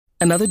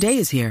Another day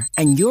is here,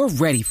 and you're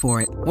ready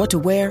for it. What to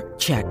wear?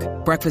 Check.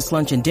 Breakfast,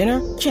 lunch, and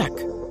dinner? Check.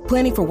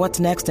 Planning for what's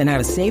next and how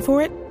to save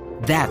for it?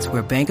 That's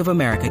where Bank of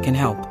America can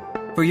help.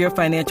 For your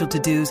financial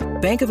to-dos,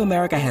 Bank of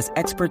America has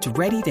experts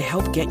ready to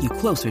help get you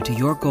closer to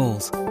your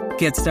goals.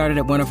 Get started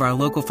at one of our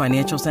local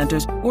financial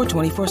centers or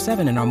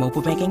 24/7 in our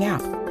mobile banking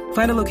app.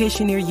 Find a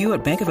location near you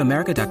at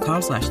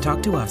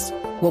bankofamerica.com/talktous.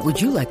 What would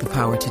you like the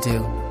power to do?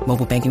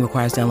 Mobile banking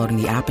requires downloading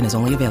the app and is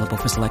only available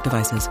for select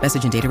devices.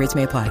 Message and data rates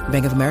may apply.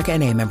 Bank of America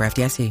N.A., member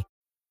FDIC.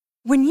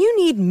 When you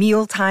need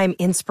mealtime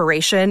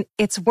inspiration,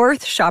 it's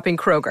worth shopping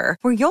Kroger,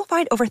 where you'll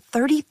find over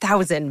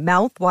 30,000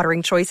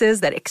 mouth-watering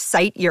choices that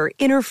excite your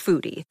inner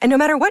foodie. And no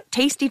matter what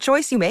tasty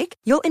choice you make,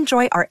 you'll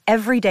enjoy our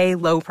everyday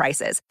low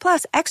prices,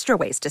 plus extra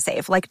ways to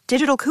save, like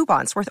digital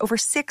coupons worth over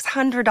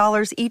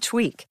 $600 each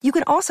week. You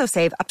can also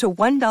save up to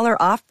 $1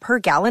 off per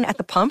gallon at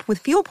the pump with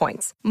fuel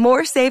points.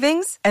 More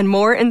savings and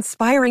more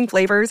inspiring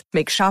flavors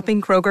make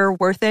shopping Kroger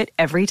worth it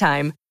every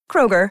time.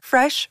 Kroger,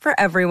 fresh for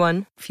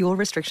everyone. Fuel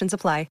restrictions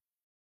apply.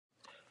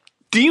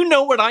 Do you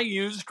know what I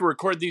use to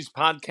record these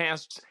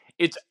podcasts?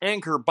 It's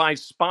Anchor by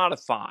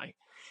Spotify.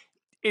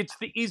 It's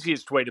the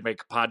easiest way to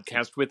make a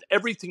podcast with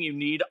everything you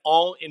need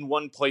all in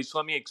one place.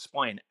 Let me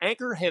explain.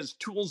 Anchor has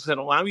tools that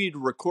allow you to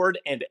record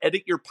and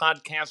edit your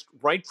podcast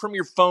right from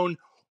your phone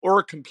or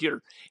a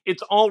computer.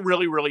 It's all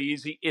really, really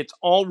easy. It's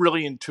all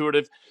really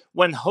intuitive.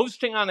 When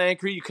hosting on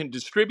Anchor, you can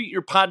distribute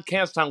your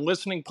podcast on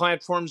listening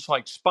platforms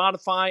like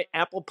Spotify,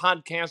 Apple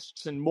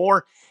Podcasts, and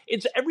more.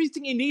 It's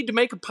everything you need to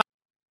make a podcast.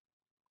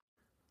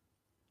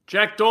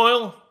 Jack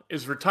Doyle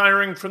is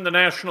retiring from the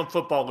National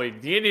Football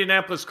League. The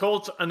Indianapolis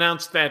Colts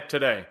announced that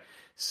today.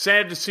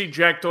 Sad to see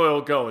Jack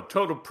Doyle go, a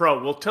total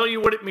pro. We'll tell you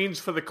what it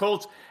means for the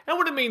Colts and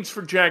what it means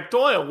for Jack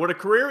Doyle. What a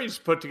career he's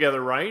put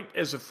together, right?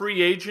 As a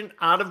free agent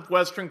out of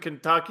Western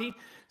Kentucky,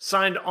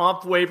 signed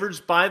off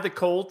waivers by the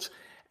Colts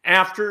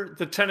after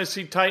the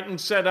Tennessee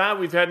Titans said,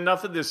 we've had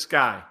enough of this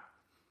guy.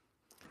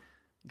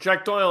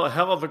 Jack Doyle, a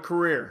hell of a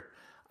career.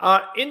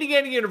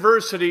 Indiana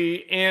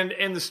University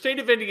and the state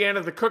of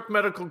Indiana, the Cook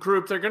Medical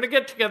Group, they're going to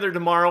get together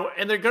tomorrow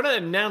and they're going to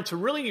announce a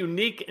really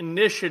unique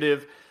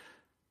initiative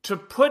to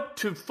put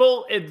to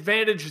full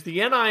advantage the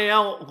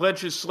NIL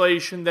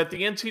legislation that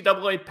the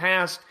NCAA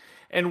passed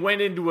and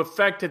went into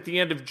effect at the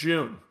end of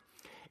June.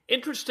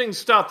 Interesting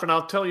stuff, and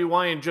I'll tell you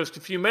why in just a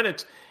few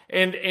minutes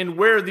and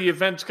where the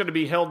event's going to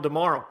be held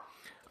tomorrow.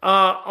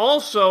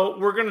 Also,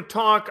 we're going to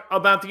talk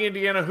about the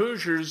Indiana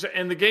Hoosiers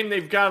and the game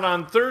they've got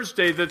on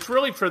Thursday that's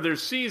really for their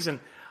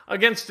season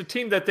against a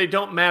team that they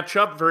don't match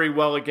up very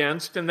well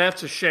against, and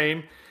that's a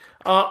shame.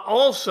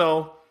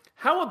 Also,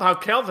 how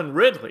about Calvin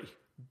Ridley?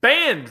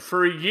 Banned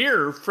for a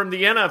year from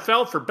the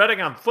NFL for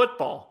betting on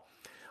football.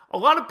 A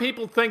lot of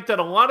people think that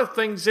a lot of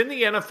things in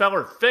the NFL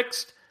are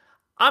fixed.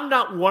 I'm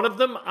not one of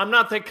them. I'm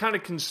not that kind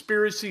of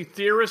conspiracy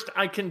theorist.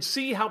 I can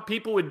see how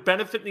people would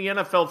benefit in the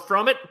NFL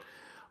from it,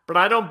 but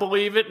I don't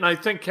believe it, and I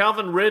think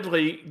Calvin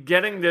Ridley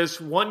getting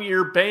this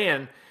one-year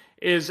ban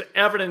is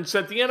evidence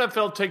that the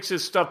NFL takes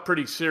this stuff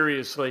pretty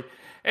seriously.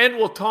 And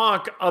we'll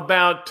talk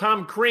about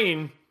Tom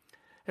Crean.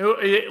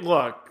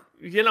 Look,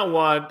 you know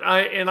what?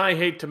 I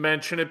hate to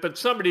mention it, but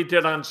somebody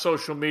did on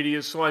social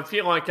media, so I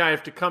feel like I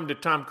have to come to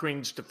Tom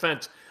Crean's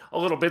defense a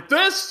little bit.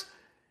 This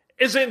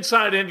is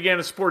Inside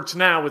Indiana Sports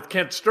Now with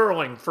Kent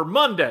Sterling for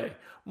Monday,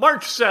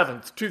 March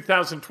 7th,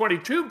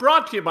 2022,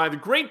 brought to you by the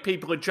great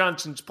people at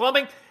Johnson's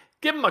Plumbing.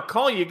 Give him a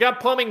call. You got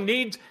plumbing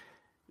needs?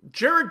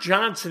 Jared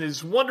Johnson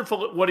is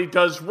wonderful at what he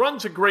does,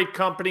 runs a great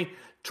company,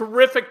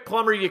 terrific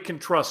plumber. You can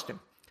trust him.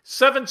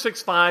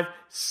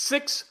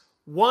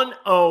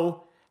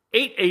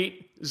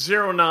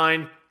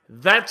 765-610-8809.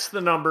 That's the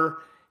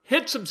number.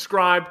 Hit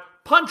subscribe,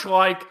 punch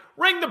like,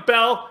 ring the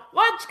bell.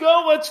 Let's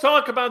go. Let's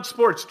talk about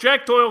sports.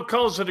 Jack Doyle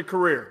calls it a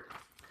career.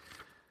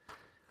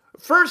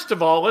 First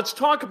of all, let's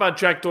talk about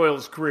Jack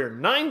Doyle's career.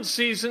 9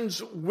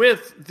 seasons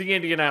with the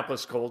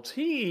Indianapolis Colts.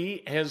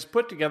 He has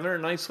put together a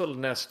nice little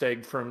nest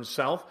egg for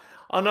himself,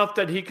 enough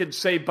that he could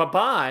say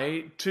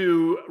bye-bye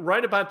to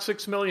right about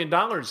 $6 million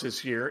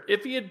this year.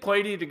 If he had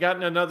played, he'd have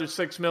gotten another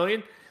 $6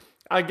 million.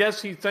 I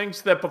guess he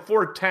thinks that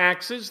before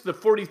taxes, the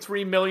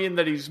 $43 million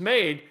that he's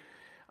made,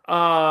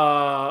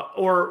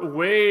 or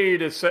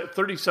wait a sec,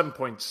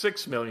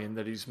 $37.6 million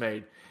that he's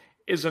made,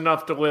 is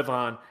enough to live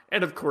on.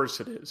 And of course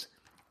it is.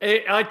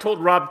 I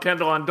told Rob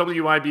Kendall on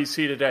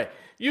WIBC today,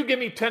 you give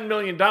me $10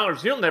 million,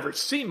 you'll never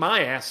see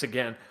my ass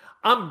again.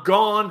 I'm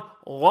gone,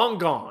 long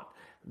gone.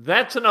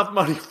 That's enough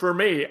money for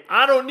me.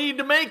 I don't need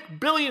to make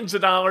billions of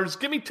dollars.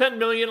 Give me $10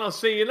 million. I'll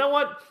say, you know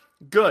what?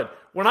 Good.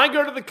 When I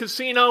go to the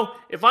casino,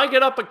 if I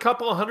get up a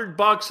couple of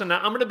 $100 and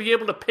I'm going to be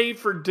able to pay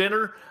for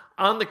dinner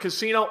on the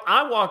casino,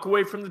 I walk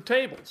away from the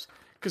tables.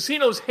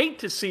 Casinos hate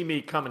to see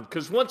me coming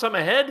because once I'm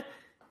ahead,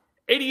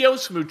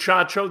 adios,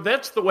 muchacho.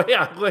 That's the way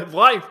I live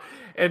life.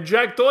 And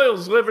Jack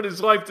Doyle's living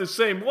his life the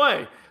same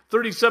way.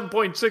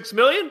 $37.6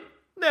 million?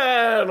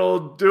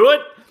 That'll do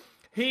it.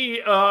 He,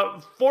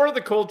 for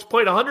the Colts,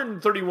 played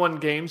 131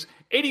 games,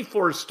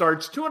 84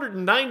 starts,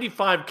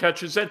 295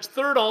 catches. That's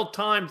third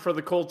all-time for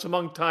the Colts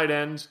among tight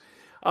ends.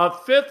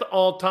 Fifth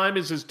all-time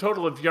is his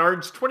total of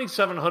yards,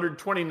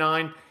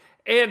 2,729,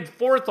 and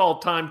fourth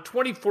all-time,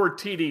 24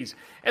 TDs.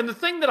 And the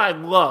thing that I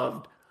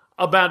loved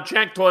about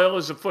Jack Doyle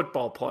as a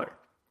football player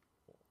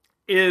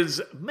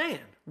is, man,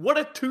 what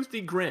a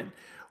toothy grin.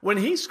 When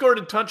he scored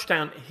a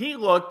touchdown, he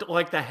looked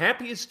like the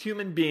happiest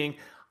human being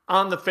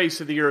on the face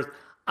of the earth.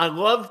 I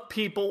love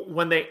people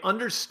when they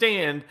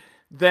understand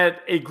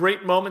that a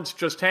great moment's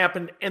just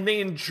happened and they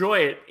enjoy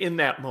it in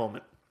that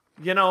moment.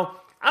 You know,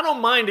 I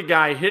don't mind a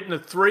guy hitting a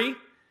three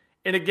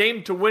in a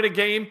game to win a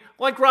game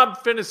like Rob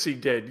Finney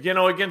did,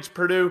 against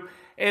Purdue,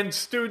 and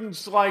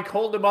students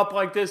hold him up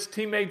like this,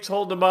 teammates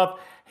hold him up.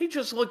 He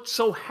just looked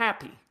so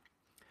happy.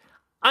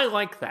 I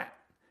like that.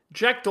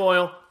 Jack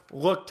Doyle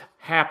looked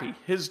happy.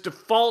 His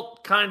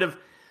default kind of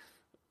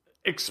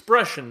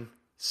expression,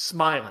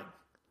 smiling.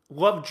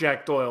 Love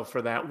Jack Doyle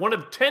for that. One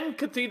of 10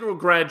 Cathedral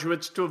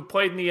graduates to have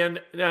played in the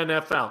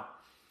NFL.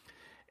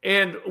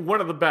 And one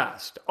of the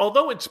best.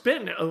 Although it's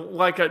been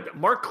like a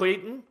Mark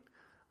Clayton,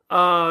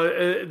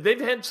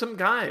 they've had some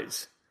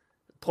guys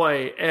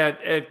play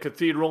at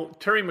Cathedral.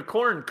 Terry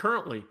McLaurin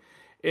currently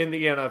in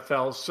the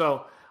NFL.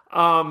 So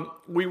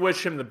we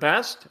wish him the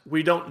best.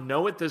 We don't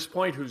know at this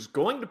point who's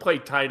going to play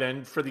tight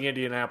end for the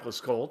Indianapolis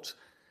Colts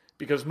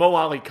because Mo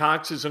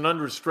Alley-Cox is an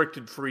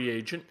unrestricted free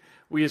agent.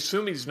 We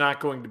assume he's not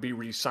going to be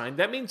re-signed.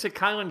 That means that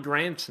Kylen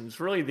Granson's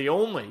really the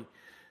only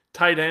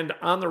tight end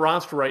on the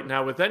roster right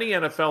now with any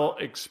NFL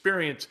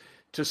experience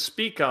to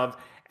speak of.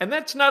 And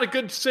that's not a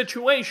good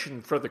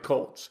situation for the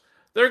Colts.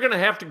 They're going to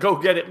have to go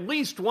get at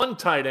least one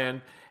tight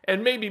end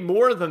and maybe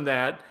more than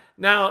that.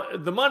 Now,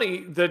 the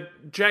money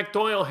that Jack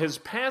Doyle has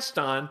passed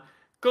on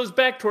goes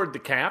back toward the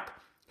cap.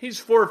 He's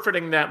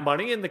forfeiting that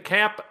money, and the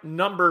cap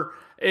number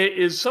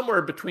is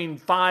somewhere between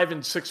 $5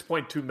 and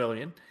 $6.2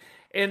 million.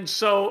 And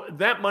so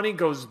that money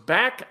goes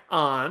back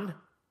on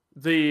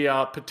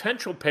the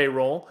potential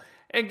payroll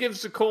and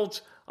gives the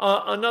Colts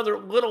another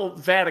little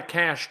vat of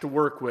cash to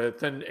work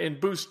with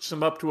and boosts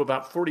them up to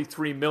about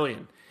 $43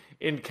 million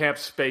in cap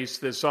space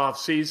this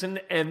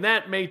offseason. And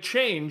that may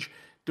change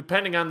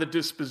depending on the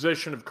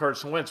disposition of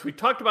Carson Wentz. We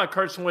talked about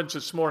Carson Wentz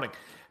this morning.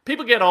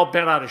 People get all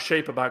bent out of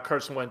shape about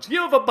Carson Wentz.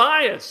 You have a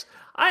bias.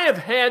 I have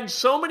had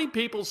so many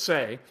people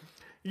say,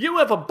 you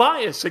have a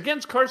bias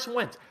against Carson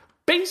Wentz.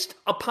 Based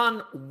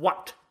upon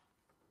what?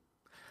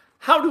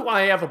 How do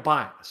I have a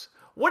bias?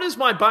 What is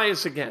my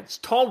bias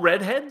against? Tall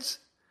redheads?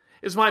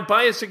 Is my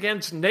bias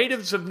against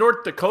natives of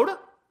North Dakota?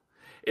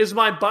 Is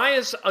my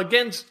bias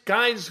against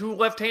guys who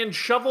left-hand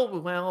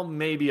shovel? Well,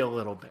 maybe a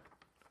little bit,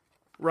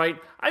 right?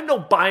 I have no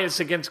bias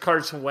against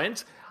Carson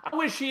Wentz. I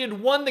wish he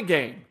had won the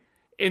game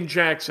in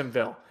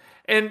Jacksonville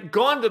and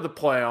gone to the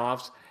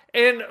playoffs,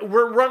 and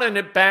we're running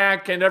it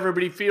back, and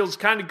everybody feels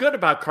kind of good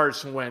about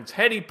Carson Wentz.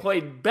 Had he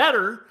played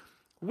better,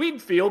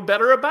 we'd feel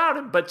better about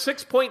him. But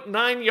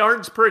 6.9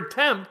 yards per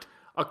attempt,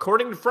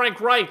 according to Frank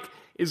Reich,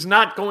 is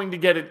not going to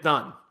get it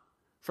done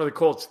for the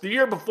Colts. The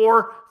year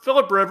before,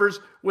 Phillip Rivers,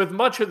 with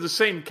much of the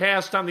same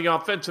cast on the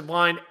offensive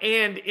line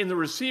and in the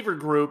receiver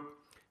group,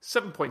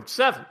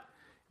 7.7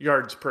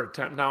 yards per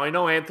attempt. Now, I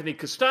know Anthony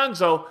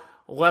Costanzo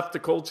left the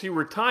Colts. He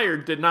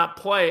retired, did not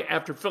play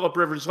after Phillip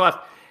Rivers left.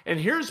 And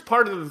here's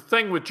part of the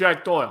thing with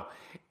Jack Doyle.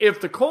 If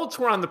the Colts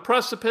were on the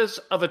precipice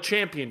of a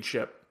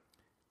championship,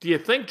 do you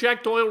think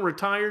Jack Doyle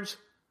retires?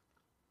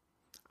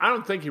 I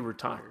don't think he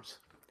retires.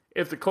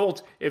 If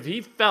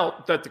he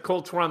felt that the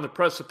Colts were on the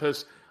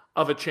precipice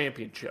of a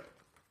championship,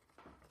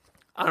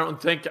 I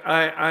don't think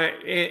I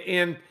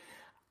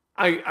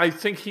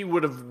think he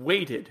would have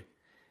waited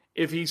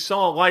if he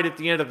saw a light at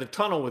the end of the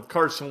tunnel with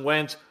Carson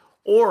Wentz,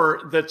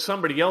 or that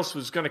somebody else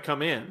was going to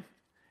come in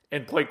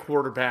and play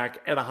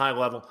quarterback at a high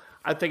level.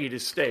 I think he'd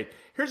have stayed.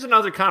 Here's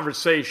another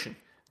conversation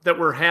that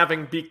we're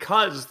having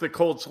because the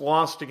Colts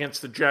lost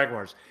against the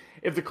Jaguars.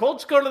 If the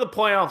Colts go to the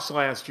playoffs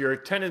last year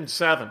at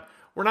 10-7,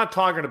 we're not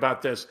talking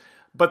about this,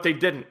 but they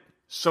didn't,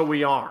 so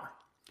we are.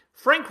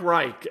 Frank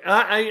Reich,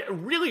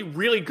 really,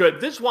 really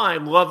good. This is why I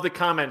love the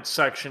comment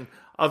section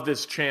of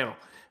this channel,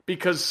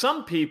 because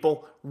some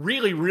people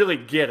really, really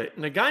get it.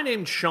 And a guy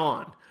named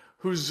Sean,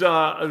 who's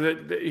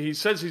he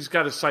says he's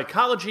got a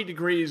psychology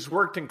degree, he's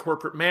worked in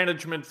corporate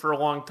management for a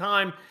long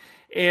time,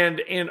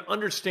 and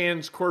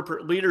understands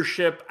corporate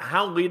leadership,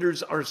 how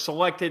leaders are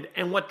selected,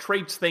 and what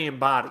traits they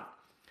embody.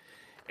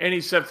 And he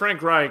said,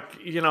 Frank Reich,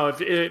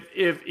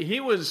 if he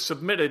was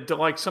submitted to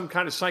like some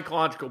kind of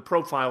psychological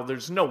profile,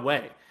 there's no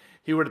way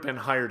he would have been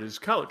hired as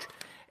coach.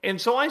 And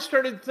so I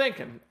started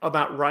thinking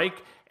about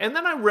Reich, and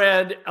then I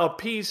read a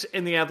piece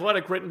in The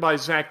Athletic written by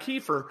Zach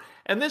Kiefer,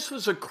 and this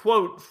was a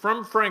quote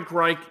from Frank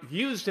Reich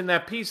used in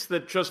that piece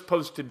that just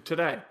posted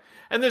today.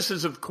 And this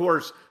is, of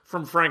course,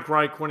 from Frank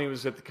Reich when he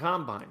was at the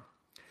Combine.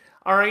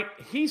 All right,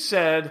 he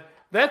said,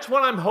 that's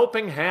what I'm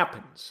hoping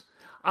happens.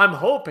 I'm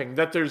hoping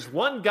that there's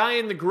one guy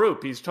in the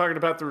group, he's talking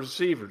about the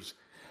receivers,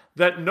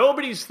 that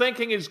nobody's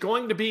thinking is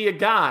going to be a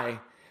guy,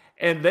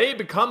 and they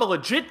become a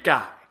legit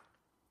guy.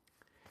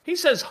 He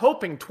says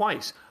hoping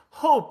twice.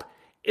 Hope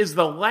is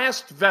the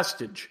last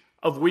vestige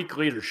of weak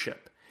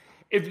leadership.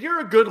 If you're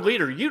a good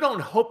leader, you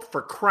don't hope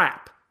for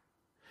crap.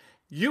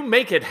 You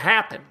make it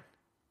happen.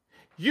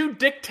 You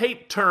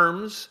dictate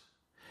terms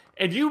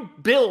and you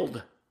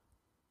build.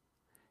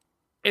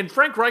 And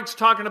Frank Reich's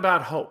talking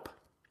about hope.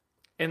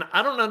 And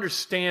I don't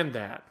understand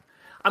that.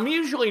 I'm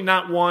usually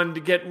not one to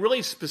get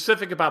really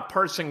specific about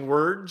parsing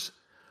words,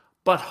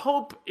 but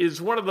hope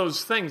is one of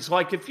those things.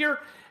 Like if you're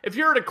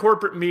at a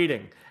corporate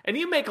meeting and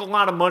you make a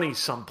lot of money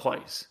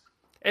someplace,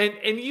 and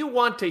you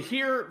want to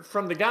hear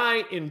from the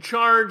guy in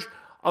charge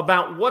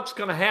about what's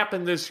going to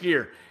happen this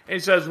year, and he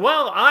says,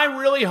 well, I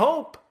really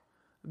hope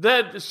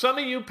that some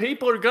of you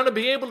people are going to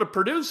be able to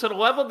produce at a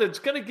level that's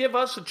going to give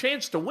us a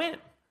chance to win.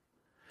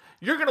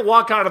 You're going to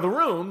walk out of the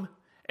room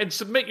and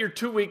submit your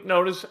 2-week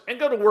notice and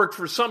go to work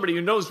for somebody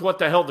who knows what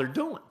the hell they're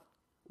doing,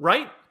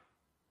 right?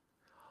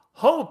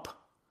 Hope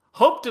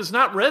does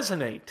not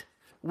resonate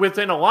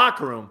within a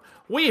locker room.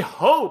 We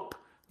hope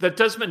that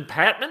Desmond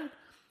Patman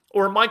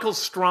or Michael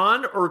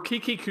Strawn or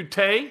Kiki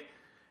Kute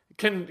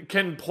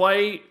can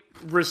play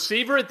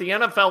receiver at the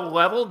NFL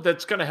level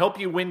that's going to help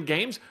you win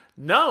games.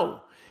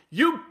 No,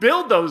 you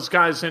build those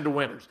guys into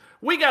winners.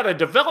 We got a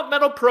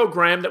developmental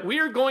program that we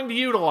are going to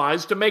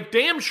utilize to make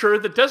damn sure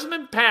that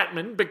Desmond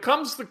Patman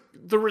becomes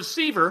the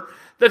receiver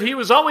that he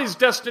was always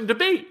destined to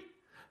be.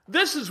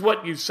 This is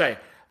what you say.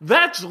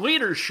 That's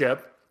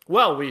leadership.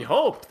 Well, we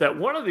hope that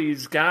one of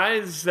these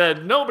guys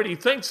that nobody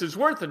thinks is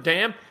worth a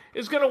damn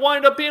is going to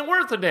wind up being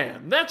worth a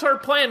damn. That's our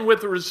plan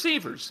with the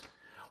receivers.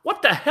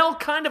 What the hell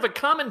kind of a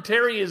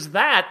commentary is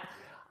that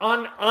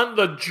on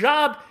the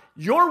job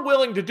you're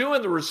willing to do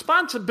and the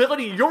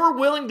responsibility you're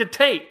willing to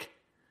take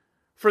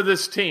for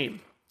this team?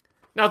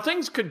 Now,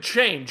 things could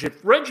change.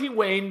 If Reggie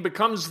Wayne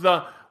becomes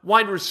the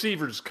wide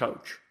receivers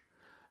coach,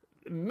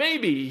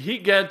 maybe he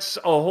gets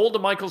a hold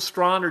of Michael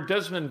Strawn or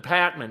Desmond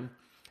Patman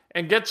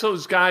and gets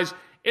those guys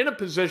in a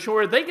position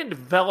where they can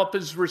develop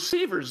as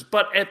receivers.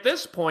 But at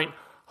this point,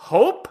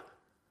 hope?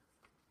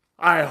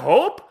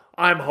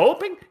 I'm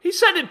hoping? He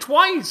said it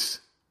twice.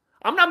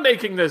 I'm not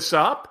making this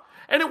up.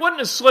 And it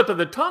wasn't a slip of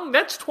the tongue.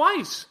 That's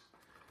twice.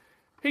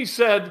 He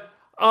said,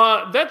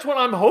 that's what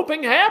I'm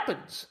hoping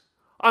happens.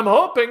 I'm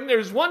hoping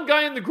there's one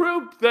guy in the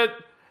group that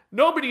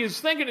nobody is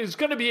thinking is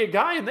going to be a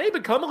guy, and they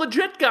become a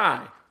legit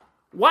guy.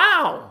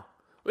 Wow.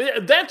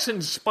 That's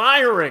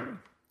inspiring.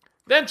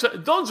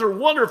 Those are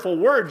wonderful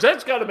words.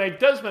 That's got to make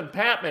Desmond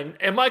Patman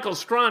and Michael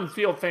Strawn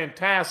feel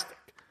fantastic.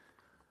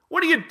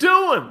 What are you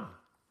doing?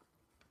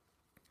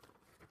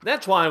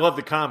 That's why I love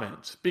the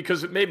comments,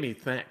 because it made me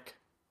think,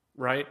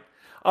 right?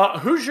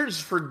 Hoosiers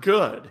for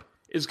Good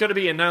is going to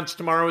be announced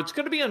tomorrow. It's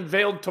going to be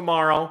unveiled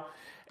tomorrow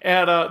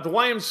at the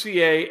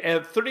YMCA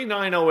at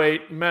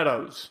 3908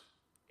 Meadows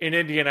in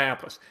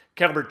Indianapolis.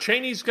 Calbert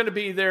Cheney's going to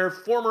be there.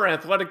 Former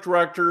athletic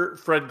director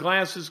Fred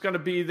Glass is going to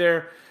be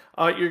there.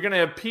 You're going to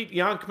have Pete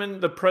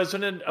Yonkman, the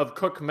president of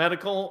Cook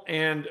Medical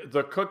and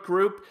the Cook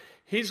Group.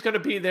 He's going to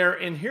be there.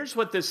 And here's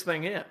what this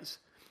thing is.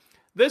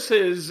 This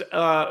is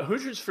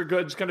Hoosiers for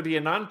Good is going to be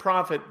a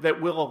nonprofit that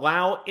will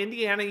allow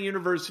Indiana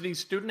University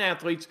student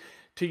athletes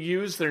to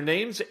use their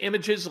names,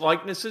 images,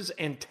 likenesses,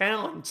 and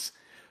talents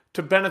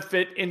to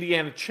benefit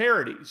Indiana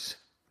charities.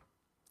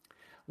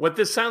 What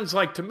this sounds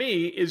like to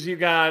me is you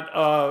got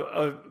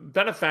a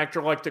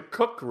benefactor like the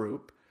Cook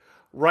Group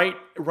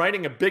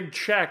writing a big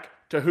check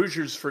to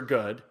Hoosiers for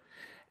Good,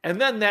 and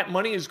then that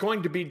money is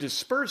going to be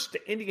dispersed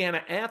to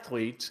Indiana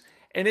athletes,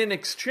 and in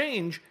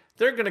exchange,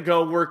 they're going to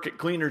go work at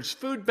Gleaner's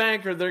Food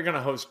Bank, or they're going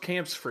to host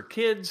camps for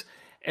kids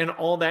and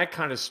all that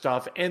kind of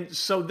stuff. And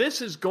so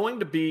this is going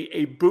to be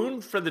a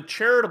boon for the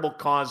charitable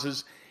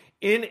causes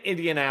in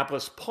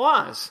Indianapolis.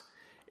 Plus,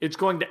 it's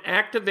going to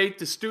activate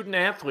the student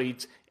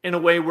athletes in a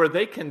way where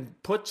they can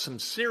put some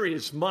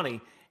serious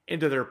money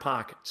into their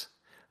pockets.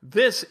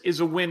 This is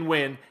a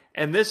win-win,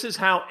 and this is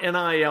how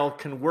NIL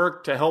can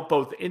work to help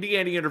both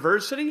Indiana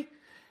University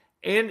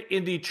and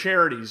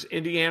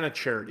Indiana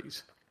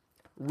charities.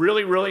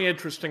 Really, really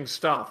interesting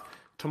stuff.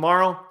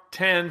 Tomorrow,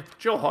 10,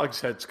 Joe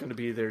Hogshead's going to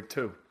be there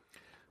too.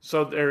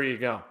 So there you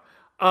go.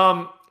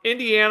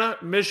 Indiana,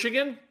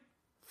 Michigan,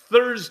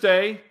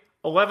 Thursday,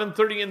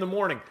 11:30 in the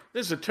morning.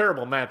 This is a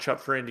terrible matchup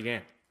for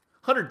Indiana.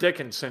 Hunter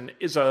Dickinson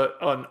is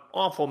an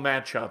awful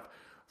matchup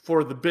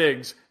for the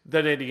bigs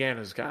that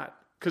Indiana's got,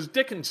 because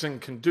Dickinson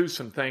can do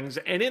some things.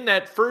 And in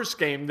that first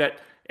game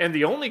and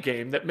the only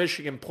game that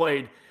Michigan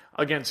played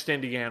against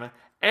Indiana,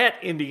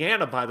 at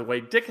Indiana, by the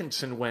way,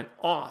 Dickinson went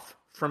off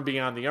from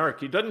beyond the arc.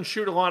 He doesn't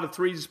shoot a lot of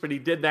threes, but he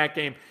did that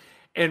game.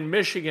 And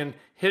Michigan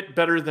hit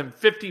better than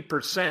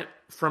 50%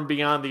 from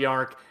beyond the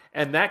arc.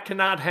 And that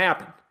cannot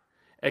happen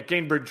at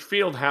Gainbridge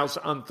Fieldhouse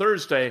on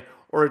Thursday,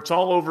 or it's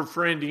all over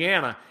for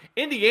Indiana.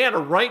 Indiana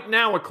right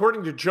now,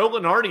 according to Joe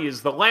Lunardi,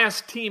 is the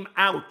last team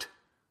out.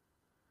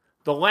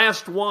 The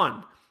last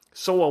one.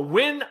 So a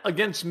win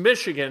against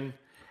Michigan,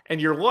 and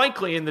you're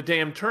likely in the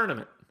damn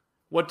tournament.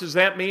 What does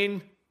that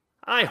mean?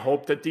 I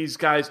hope that these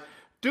guys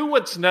do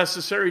what's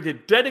necessary to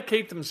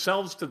dedicate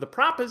themselves to the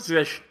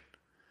proposition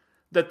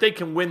that they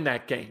can win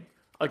that game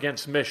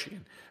against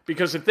Michigan.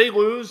 Because if they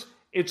lose,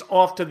 it's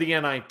off to the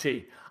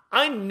NIT.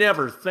 I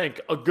never think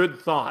a good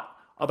thought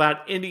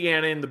about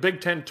Indiana in the Big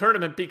Ten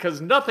tournament,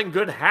 because nothing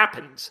good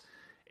happens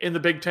in the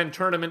Big Ten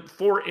tournament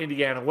for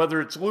Indiana, whether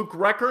it's Luke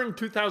Recker in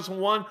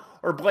 2001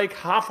 or Blake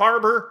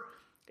Hoffarber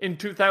in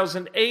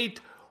 2008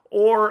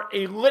 or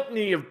a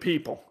litany of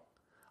people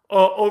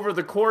over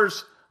the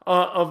course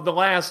of the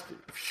last,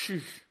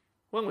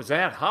 when was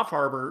that?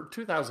 Hoffarber,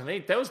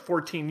 2008. That was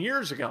 14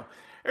 years ago.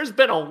 There's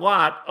been a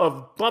lot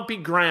of bumpy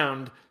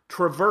ground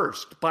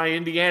traversed by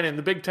Indiana in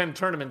the Big Ten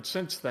tournament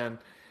since then,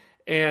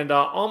 and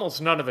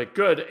almost none of it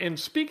good. And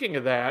speaking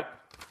of that,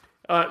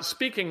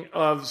 speaking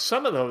of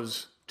some of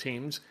those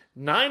teams,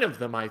 9 of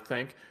them, I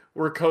think,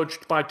 were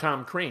coached by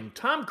Tom Crean.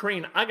 Tom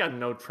Crean, I got a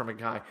note from a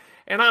guy,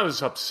 and I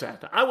was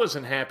upset. I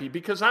wasn't happy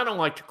because I don't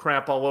like to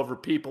crap all over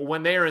people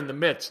when they are in the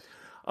midst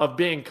of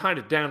being kind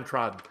of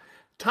downtrodden.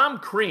 Tom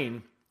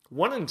Crean,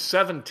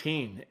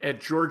 1-17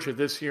 at Georgia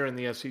this year in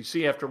the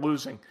SEC after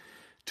losing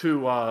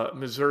to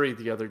Missouri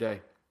the other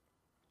day.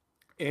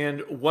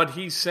 And what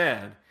he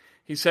said,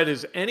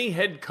 has any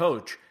head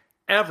coach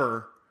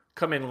ever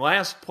come in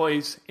last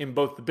place in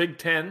both the Big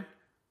Ten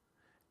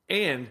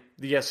and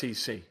the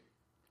SEC?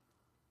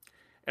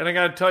 And I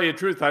got to tell you the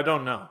truth, I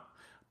don't know.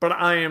 But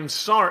I am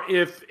sorry.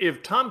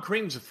 If Tom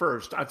Crean's the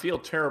first, I feel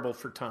terrible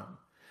for Tom.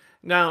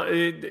 Now,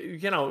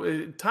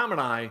 Tom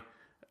and I,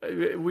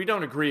 we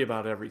don't agree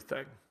about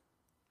everything.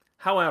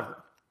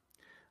 However,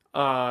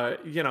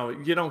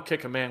 you don't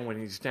kick a man when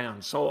he's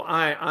down. So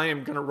I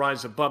am going to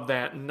rise above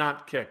that and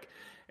not kick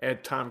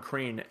at Tom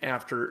Crean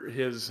after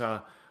his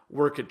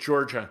work at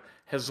Georgia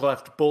has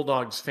left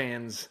Bulldogs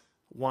fans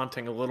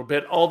wanting a little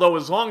bit. Although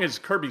as long as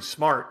Kirby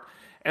Smart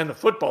and the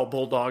football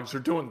Bulldogs are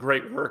doing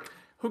great work,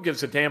 who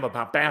gives a damn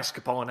about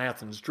basketball in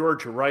Athens,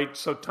 Georgia, right?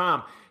 So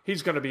Tom,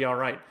 he's going to be all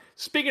right.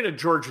 Speaking of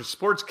Georgia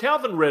sports,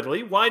 Calvin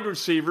Ridley, wide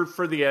receiver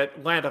for the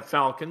Atlanta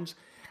Falcons,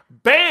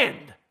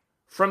 banned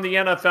from the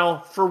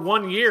NFL for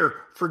 1 year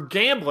for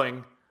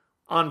gambling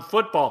on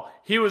football.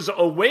 He was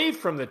away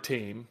from the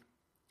team.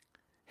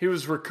 He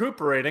was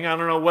recuperating. I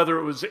don't know whether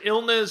it was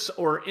illness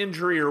or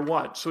injury or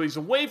what. So he's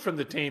away from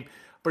the team,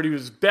 but he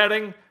was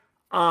betting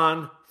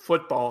on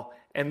football,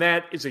 and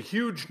that is a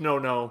huge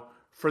no-no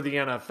for the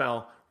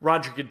NFL.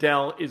 Roger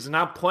Goodell is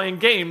not playing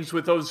games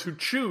with those who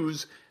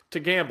choose to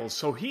gamble.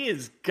 So he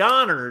is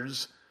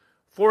goners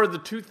for the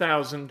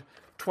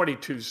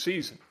 2022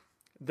 season.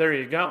 There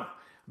you go.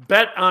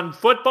 Bet on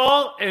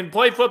football and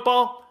play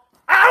football.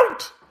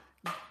 Out!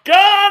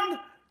 Gone!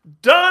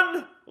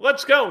 Done!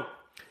 Let's go.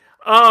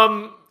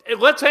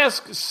 Let's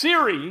ask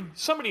Siri.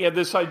 Somebody had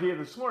this idea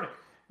this morning.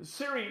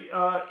 Siri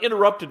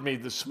interrupted me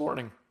this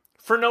morning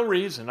for no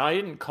reason. I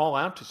didn't call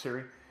out to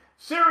Siri.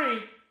 Siri,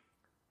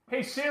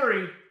 hey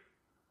Siri,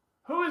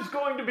 who is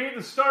going to be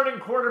the starting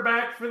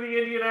quarterback for the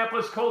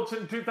Indianapolis Colts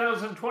in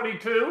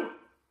 2022?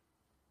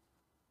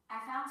 I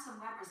found some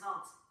web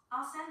results.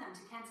 I'll send them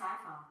to Kent's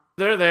iPhone.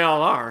 There they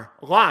all are.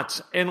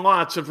 Lots and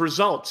lots of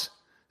results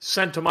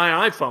sent to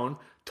my iPhone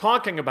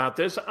talking about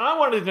this. I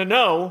wanted to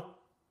know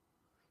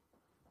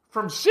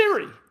from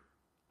Siri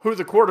who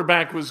the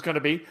quarterback was going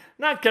to be,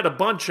 not get a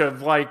bunch of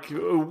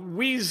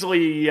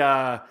Weasley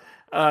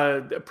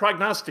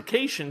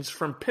prognostications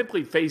from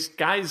pimply-faced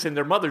guys in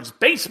their mother's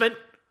basement.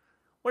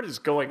 What is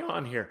going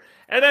on here?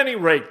 At any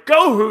rate,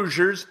 go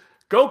Hoosiers,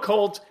 go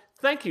Colts.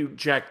 Thank you,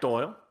 Jack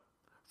Doyle,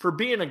 for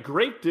being a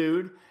great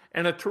dude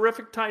and a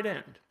terrific tight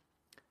end.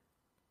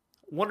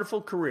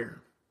 Wonderful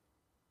career.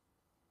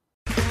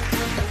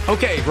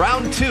 Okay,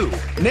 round 2.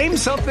 Name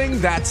something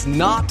that's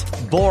not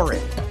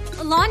boring.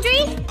 A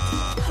laundry?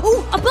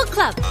 Ooh, a book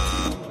club.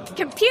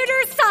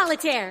 Computer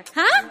solitaire,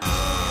 huh?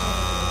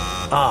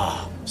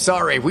 Ah,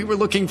 sorry, we were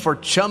looking for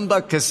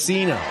Chumba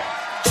Casino.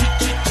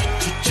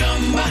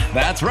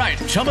 That's right,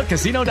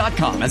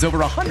 ChumbaCasino.com has over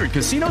 100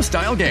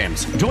 casino-style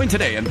games. Join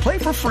today and play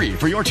for free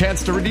for your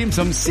chance to redeem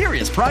some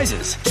serious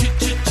prizes.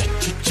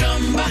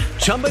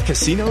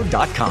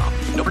 ChumbaCasino.com.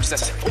 No purchase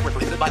necessary. Void where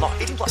prohibited by law.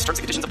 18+ terms and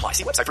conditions apply.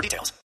 See website for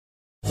details.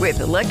 With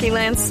the Lucky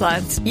Land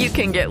Slots, you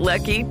can get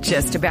lucky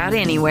just about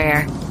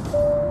anywhere.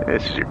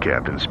 This is your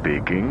captain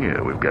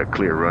speaking. We've got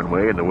clear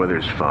runway and the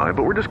weather's fine,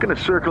 but we're just going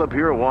to circle up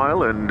here a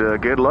while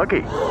and get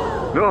lucky.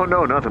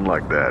 No, nothing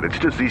like that. It's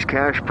just these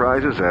cash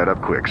prizes add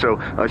up quick. So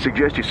I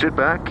suggest you sit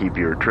back, keep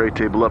your tray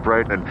table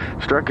upright, and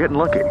start getting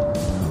lucky.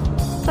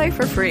 Play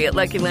for free at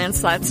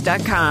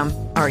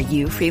LuckyLandSlots.com. Are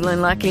you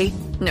feeling lucky?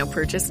 No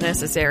purchase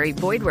necessary.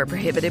 Void where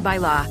prohibited by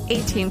law.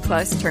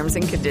 18+ terms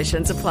and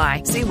conditions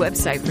apply. See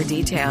website for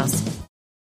details.